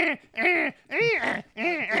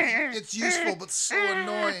 It's useful, but so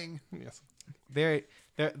annoying. Yes.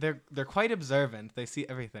 They're quite observant. They see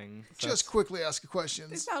everything. So Just quickly ask They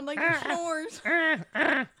questions. sound like it snores.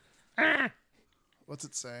 What's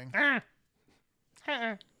it saying?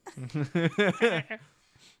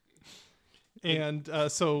 And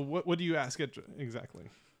so, what do you ask it exactly?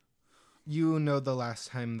 you know, the last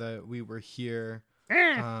time that we were here,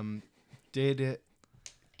 did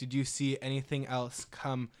you see anything else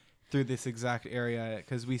come through this exact area?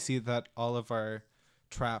 Because we see that all of our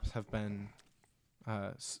traps have been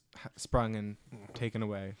sprung and taken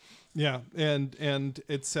away. Yeah, and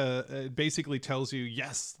it's it basically tells you,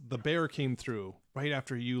 yes, the bear came through right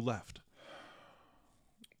after you left.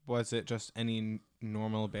 Was it just any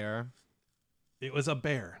normal bear? It was a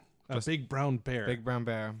bear, a Just big brown bear, Big brown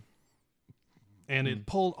bear. and it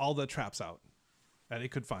pulled all the traps out that it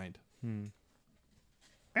could find.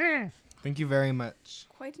 Thank you very much.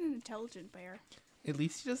 Quite an intelligent bear. At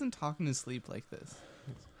least he doesn't talk in his sleep like this.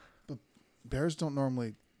 Bears don't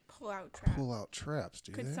normally Pull out trap. pull out traps,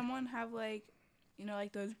 do Could they? someone have like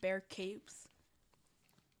those bear capes?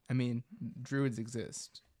 I mean, druids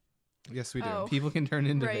exist. Yes, we do. Oh. People can turn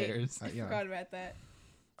into Right. bears. Yeah. Forgot about that.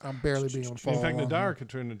 I'm barely being able to follow In fact, along Nadar here. could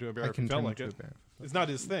turn into a bear I if he can felt turn like into it. a bear. It's not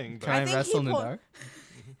his thing, but Can I think he wrestle pulled- Nadar?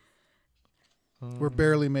 We're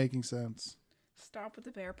barely making sense. Stop with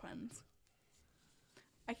the bear puns.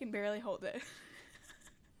 I can barely hold it.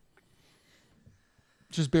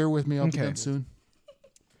 Just bear with me. I'll be Okay. done soon.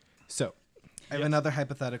 So, I have Yes. another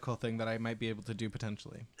hypothetical thing that I might be able to do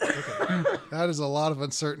potentially. That is a lot of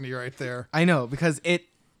uncertainty right there. I know because it.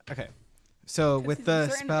 Okay, so 'Cause with he's the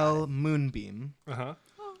uncertain about spell it. Moonbeam, uh-huh.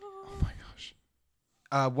 Oh my gosh.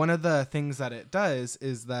 one of the things that it does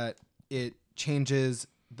is that it changes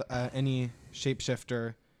any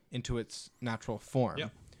shapeshifter into its natural form.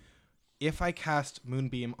 Yep. If I cast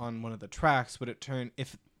Moonbeam on one of the tracks, would it turn?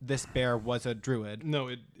 If this bear was a druid, No,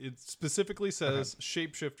 it specifically says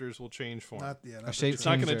shapeshifters will change form. Not yeah. a Not shape It's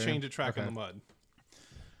not going to changer. change a track in Okay. the mud.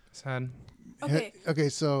 Sad. Okay. Okay.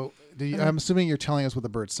 So I'm assuming you're telling us what the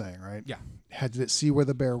bird's saying, right? Yeah. Did it see where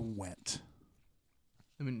the bear went?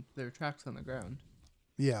 I mean, there are tracks on the ground.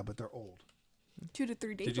 Yeah, but they're old. 2 to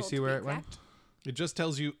 3 days. Did you old see to be where it went? exact. It just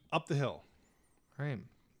tells you up the hill. Right.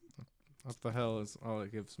 Up the hill is all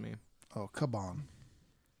it gives me. Oh, come on.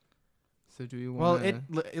 So do we Well, want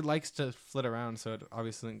it likes to flit around, so it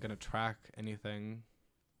obviously isn't going to track anything,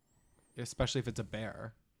 especially if it's a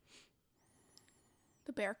bear.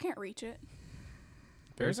 The bear can't reach it.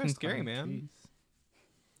 Bears are scary, man.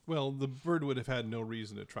 Well, the bird would have had no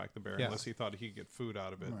reason to track the bear Yeah. unless he thought he could get food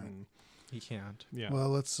out of it. Right. And, He can't. yeah. Well,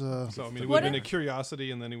 let's. So, I mean, it What would have been if- a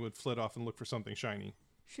curiosity, and then he would flit off and look for something shiny.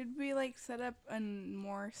 Should we like set up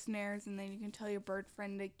more snares and then you can tell your bird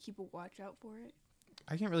friend to keep a watch out for it?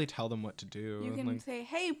 I can't really tell them what to do. You can like, say,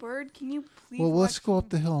 "Hey, bird, can you please?" Well, let's watch go up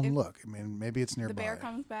the hill and if look. I mean, maybe it's The nearby. bear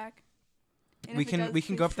comes back. And we if it can does, we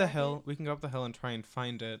can please go up the track hill. it. We can go up the hill and try and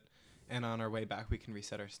find it, and on our way back we can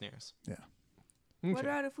reset our snares. What Okay.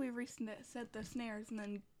 about if we set the snares and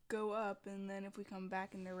then go up, and then if we come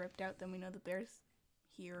back and they're ripped out, then we know the bear's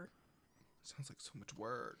here. Sounds like so much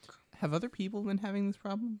work. Have other people been having this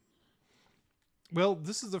problem? Well,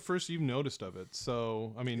 this is the first you've noticed of it.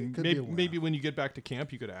 So, I mean, It could be a maybe while. when you get back to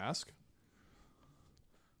camp, you could ask.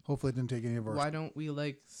 Hopefully, it didn't take any of our. Why don't we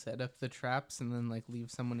like set up the traps and then like leave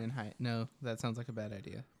someone in hide? No, that sounds like a bad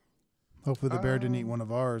idea. Hopefully, the bear didn't eat one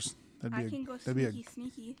of ours. That'd I be can go that'd be a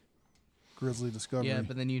sneaky. grisly discovery. Yeah,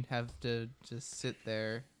 but then you'd have to just sit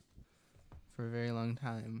there for a very long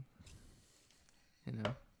time. You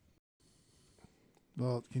know.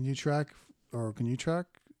 Well, can you track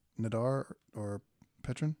Nadar or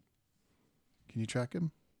Petron? Can you track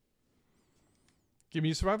him? Give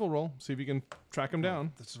me a survival roll. See if you can track him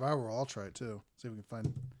down. The survivor roll, I'll try it too. See if we can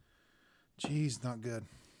find. Jeez, not good.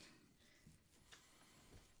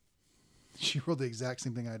 She rolled the exact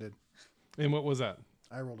same thing I did. And what was that?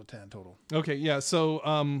 I rolled a 10 total. Okay, yeah. So,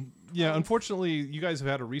 unfortunately, you guys have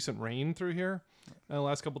had a recent rain through here in the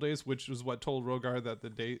last couple days, which was what told Rogar that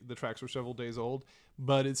the tracks were several days old.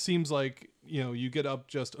 But it seems like you get up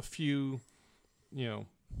just a few,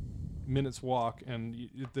 minutes walk, and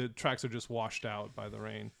the tracks are just washed out by the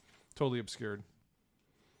rain, totally obscured.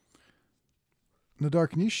 Nadar,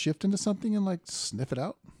 can you shift into something and like sniff it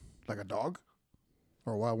out, like a dog,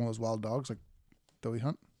 or one of those wild dogs, like that we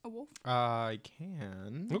hunt? A wolf. I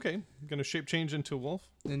can. Okay, gonna shape change into a wolf.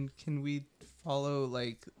 Then can we follow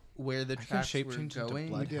like where the I can tracks shape were change into going?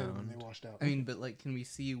 blood. We did, Bloodhound. and they washed out. I mean, but like, can we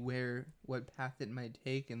see what path it might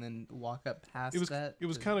take, and then walk up past It was that?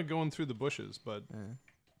 kind of going through the bushes, but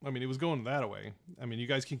I mean, it was going that way. I mean, you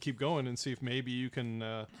guys can keep going and see if maybe you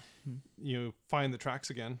can, find the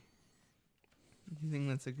tracks again. Do you think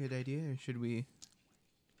that's a good idea, or should we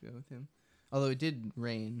go with him? Although it did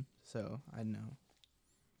rain, so I don't know.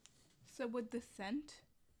 So would the scent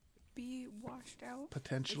be washed out?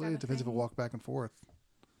 Potentially, Is that it a depends if it thing? walk back and forth.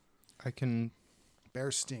 I can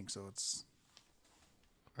Bears stink, so it's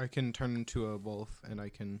turn into a wolf, and I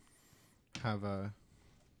can have a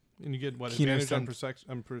And you get what Keener advantage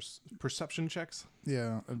on perception checks.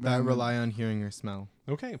 yeah. that rely on hearing or smell.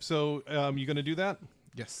 Okay, so you gonna do that?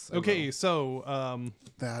 Yes. I Okay, will. so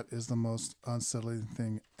That is the most unsettling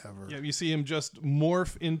thing ever. yeah, you see him just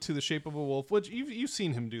morph into the shape of a wolf, which you've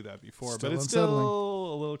seen him do that before, Still but it's unsettling.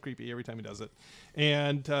 still a little creepy every time he does it.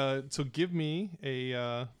 And so give me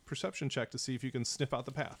a perception check to see if you can sniff out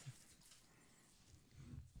the path.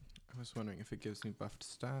 I was wondering if it gives me buffed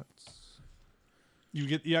stats.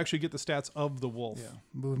 You actually get the stats of the wolf. Yeah,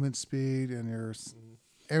 movement speed and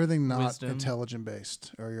everything not Wisdom. intelligent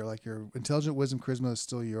based, or your intelligent wisdom charisma is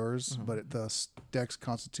still yours, Uh-huh. but the dex,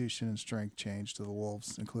 constitution, and strength change to the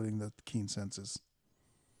wolves, including the keen senses.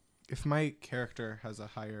 If my character has a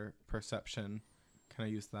higher perception, can I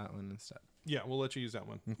use that one instead? Yeah, we'll let you use that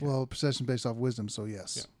one. Well, perception based off wisdom, so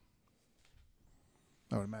yes.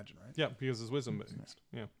 I would imagine, right? Yeah, because it's wisdom based.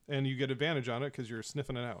 Yeah, and you get advantage on it because you're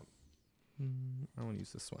sniffing it out. I want to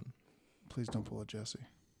use this one. Please don't pull a Jesse.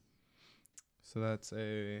 So that's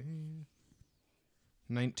a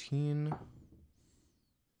 19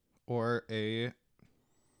 or a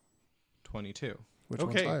 22. Which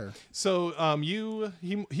one's Okay. higher? So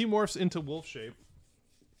he morphs into wolf shape,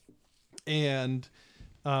 and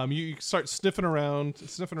you start sniffing around,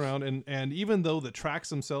 and even though the tracks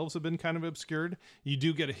themselves have been kind of obscured, you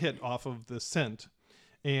do get a hit off of the scent,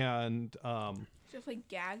 and Just like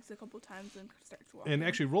gags a couple times and starts walking. and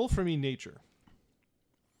actually roll for me nature.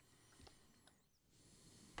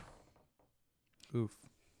 Oof.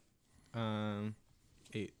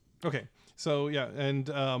 8. Okay, so yeah, and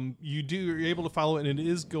you're able to follow it, and it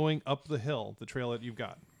is going up the hill, the trail that you've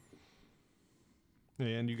got.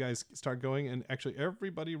 And you guys start going, and actually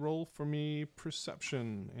everybody roll for me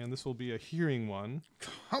perception, and this will be a hearing one.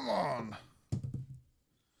 Come on.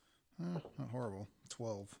 Not horrible.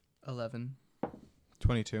 12. 11.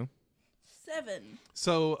 22. 7.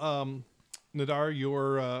 So, Nadar,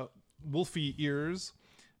 your wolfy ears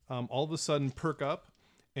all of a sudden perk up,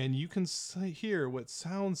 and you can hear what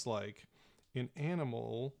sounds like an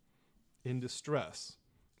animal in distress.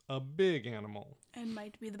 A big animal And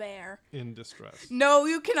might be the bear. in distress. No,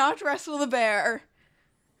 you cannot wrestle the bear.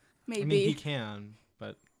 Maybe. I mean, he can,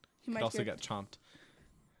 but He could might also get- get chomped.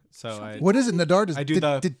 So I What is it, Nadar? I do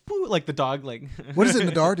the boo, like the dog, like What is it,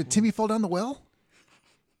 Nadar? Did Timmy fall down the well?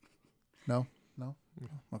 No?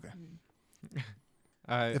 Okay.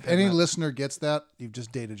 If any listener gets that, you've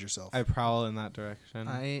just dated yourself. I prowl in that direction.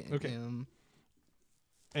 I Okay. am.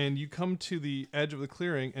 And you come to the edge of the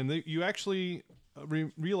clearing, and you actually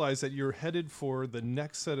realize that you're headed for the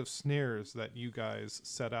next set of snares that you guys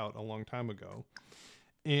set out a long time ago.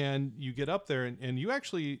 And you get up there, and you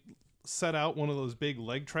actually set out one of those big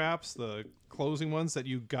leg traps, the closing ones that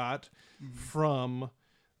you got from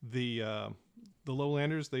the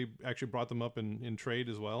lowlanders. They actually brought them up in trade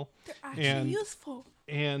as well. They're actually and- useful.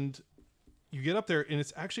 And you get up there, and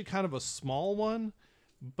it's actually kind of a small one,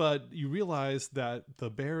 but you realize that the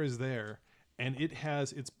bear is there, and it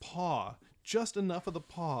has its paw, just enough of the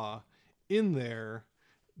paw in there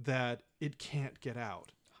that it can't get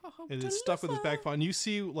out. Oh, And it's stuck with its back paw, and you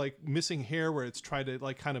see like missing hair where it's tried to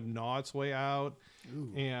like kind of gnaw its way out.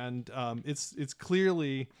 And it's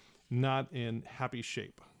clearly not in happy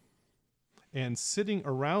shape. And sitting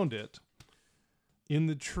around it in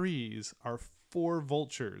the trees are 4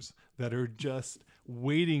 vultures that are just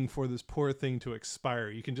waiting for this poor thing to expire.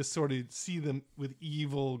 You can just sort of see them with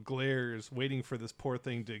evil glares waiting for this poor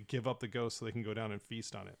thing to give up the ghost so they can go down and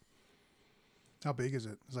feast on it. How big is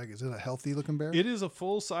it? Is it a healthy looking bear? It is a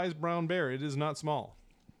full-size brown bear. It is not small.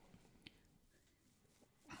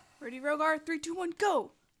 Ready, Rogar? 3, 2, 1,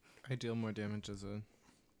 go! I deal more damage as a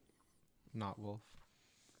not wolf.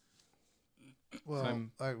 Well,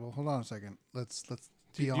 I'm- all right. Well, hold on a second. Let's Do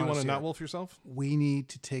be you honest want to here. not wolf yourself? We need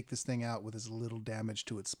to take this thing out with as little damage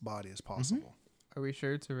to its body as possible. Are we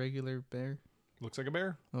sure it's a regular bear? Looks like a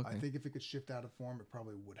bear. Okay. I think if it could shift out of form, it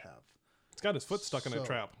probably would have. It's got his foot stuck in a So-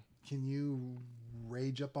 trap. Can you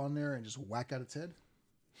rage up on there and just whack out its head?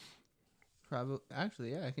 Probably.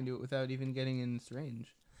 Actually, yeah, I can do it without even getting in its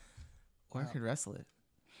range. Or I could wrestle it.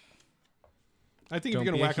 I think Don't if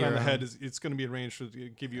you're be going a to whack it on the hero. head, it's going to be arranged to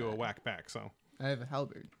give you a whack back. So, I have a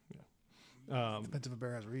halberd. Depends if a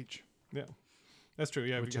bear has reach. yeah, that's true.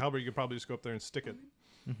 Yeah, with your halberd, you could probably just go up there and stick it.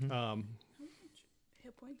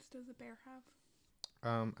 Hit points does a bear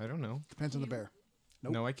have? I don't know. Depends on the bear.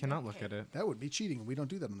 Nope. No, I cannot look Okay. at it. That would be cheating. We don't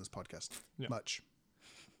do that on this podcast Yeah. much.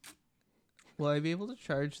 Will I be able to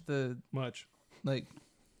charge the, Much. like,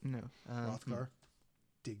 no. Rothgar,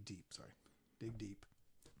 dig deep. Sorry, dig deep.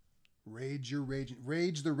 Rage your rage.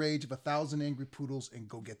 Rage the rage of 1,000 angry poodles and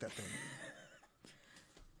go get that thing.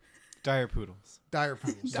 Dire poodles. Dire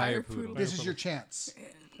poodles. Dire poodle. poodles. This is your chance.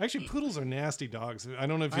 Actually, poodles are nasty dogs. I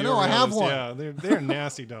don't know if you I know, ever I have noticed. one. Yeah, they're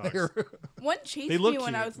nasty dogs. One chased They look me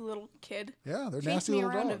when I cute. was a little kid. Yeah, they're Chased nasty me little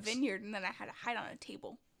around dogs. a vineyard, and then I had to hide on a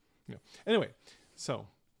table. Yeah. Anyway, so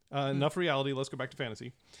enough reality. Let's go back to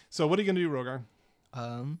fantasy. So, what are you going to do, Rogar?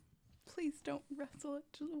 Please don't wrestle it.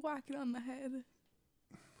 Just whack it on the head.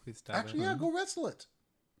 Please stab Actually, it. yeah, go wrestle it.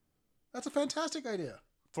 That's a fantastic idea.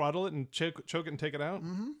 Throttle it and choke it and take it out?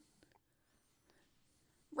 Mm-hmm.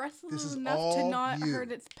 Wrestle This is enough to all not you. hurt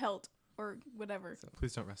its pelt or whatever.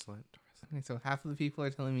 Please don't wrestle it. Don't wrestle Okay, so half of the people are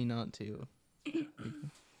telling me not to. it.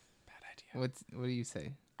 Bad idea. What do you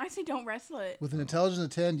say? I say don't wrestle it. With an intelligence of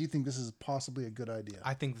 10, do you think this is possibly a good idea?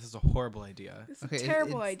 I think this is a horrible idea. It's a Okay,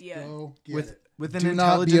 terrible it's- idea. Go get With it. with an Do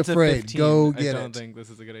not be intelligence afraid. of 15, Go I get don't it. think this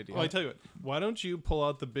is a good idea. Well, I tell you what. Why don't you pull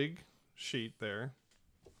out the big sheet there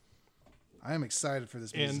I am excited for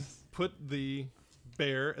this and business. put the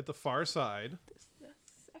bear at the far side This is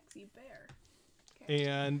a sexy bear.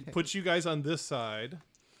 and put you guys on this side.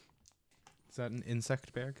 Is that an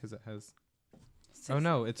insect bear? Because it has. Oh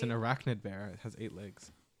no, it's an arachnid bear. It has 8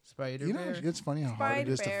 legs. Spider You know, bear. it's funny how hard it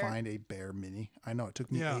Spider is bear. to find a bear mini. I know it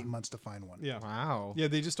took me Yeah. 8 months to find one. Yeah. Wow. Yeah,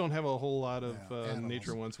 they just don't have a whole lot of Yeah, animals.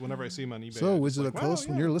 nature ones. Whenever I see them on eBay. So, I'm Wizard just of like, Coast,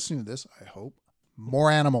 wow, when yeah. you're listening to this, I hope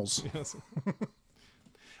more animals. Yes.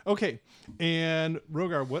 Okay, and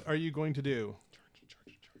Rogar, what are you going to do?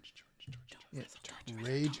 Yeah.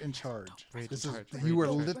 Rage and charge. Rage This and is charge. you Rage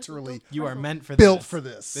are and charge. literally You are meant for built this. for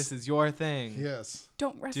this. This is your thing. Yes.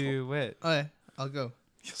 Don't wrestle. Do it. Oh, yeah, I'll go.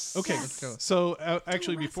 Okay, Let's go. so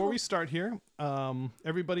actually, before we wrestle. start here,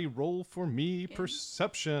 everybody roll for me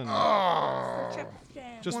perception. Perception.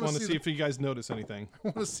 Just wanna want to see see the- if you guys notice anything. I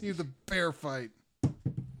want to see the bear fight.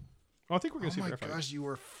 Oh, I think we're Oh going to see a my bear fight. gosh, you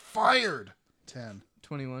were fired. 10.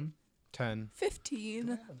 21. 10.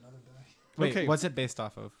 15. Wait, Okay. what's it based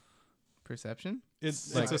off of? Perception?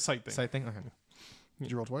 It's Like- a sight thing. Sight thing? Okay.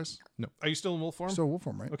 Did you roll twice? Are you still in wolf form? Still wolf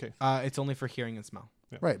form, right? Okay. It's only for hearing and smell.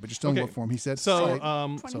 Right, but you're still in Okay. wolf form. He said So,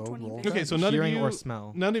 sight. 20, so 20, roll. 50. okay, so none Hearing of you or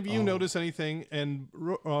smell. None of you Oh. notice anything, and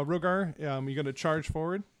Rogar, you're going to charge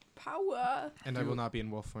forward. Power. And I will not be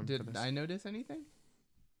in wolf form for Did this. I notice anything?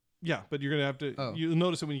 Yeah, but you're going to have to. Oh. You'll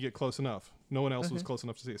notice it when you get close enough. No one else was Okay. close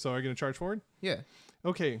enough to see it. So are you going to charge forward? Yeah.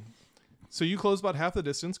 Okay. So you close about half the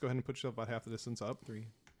distance. Go ahead and put yourself about half the distance up. 3.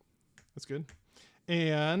 That's good.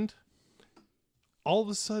 And all of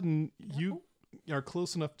a sudden, you are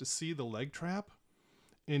close enough to see the leg trap,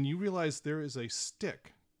 and you realize there is a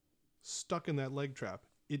stick stuck in that leg trap.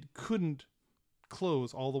 It couldn't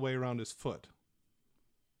close all the way around his foot.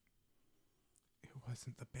 It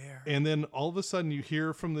wasn't the bear. And then all of a sudden, you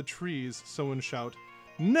hear from the trees someone shout,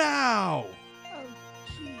 "Now!" Oh,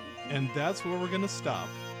 jeez. And that's where we're going to stop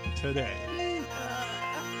today.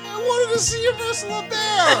 I wanted to see you wrestle a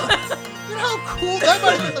bear. You know how cool that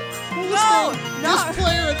might have been the coolest thing this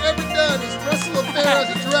player had ever done is wrestle a bear as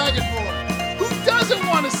a dragonborn. Who doesn't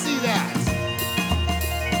want to see that?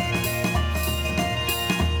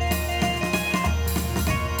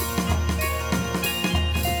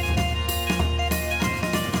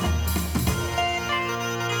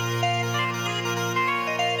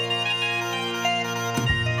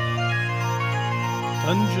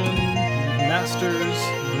 Dungeon Master's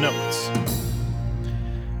Notes.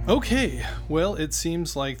 Okay, well, it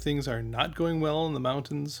seems like things are not going well in the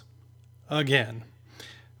mountains again.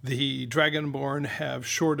 The Dragonborn have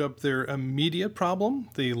shored up their immediate problem,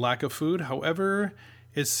 the lack of food. However,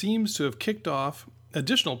 it seems to have kicked off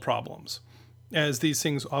additional problems, as these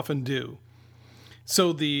things often do.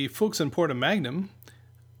 So the folks in Porta Magnum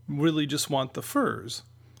really just want the furs,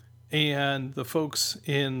 and the folks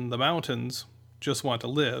in the mountains just want to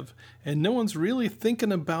live, and no one's really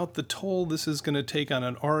thinking about the toll this is going to take on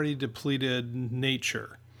an already depleted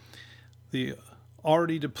nature, the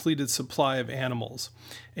already depleted supply of animals.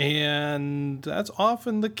 And that's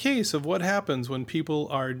often the case of what happens when people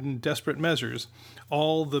are in desperate measures.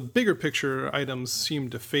 All the bigger picture items seem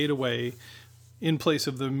to fade away in place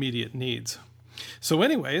of the immediate needs. So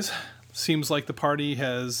anyways, seems like the party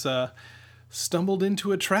has stumbled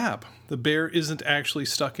into a trap. The bear isn't actually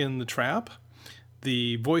stuck in the trap.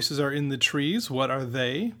 The voices are in the trees. What are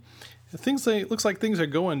they? It looks like things are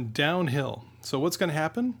going downhill. So what's going to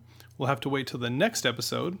happen? We'll have to wait till the next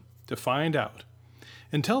episode to find out.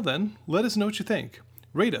 Until then, let us know what you think.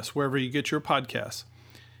 Rate us wherever you get your podcasts.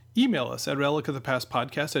 Email us at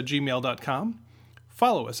relicofthepastpodcast@gmail.com.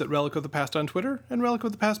 Follow us at Relic of the Past on Twitter and Relic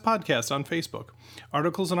of the Past Podcast on Facebook.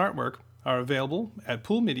 Articles and artwork are available at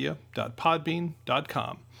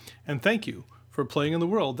poolmedia.podbean.com. And thank you for playing in the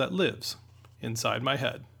world that lives inside my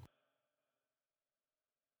head.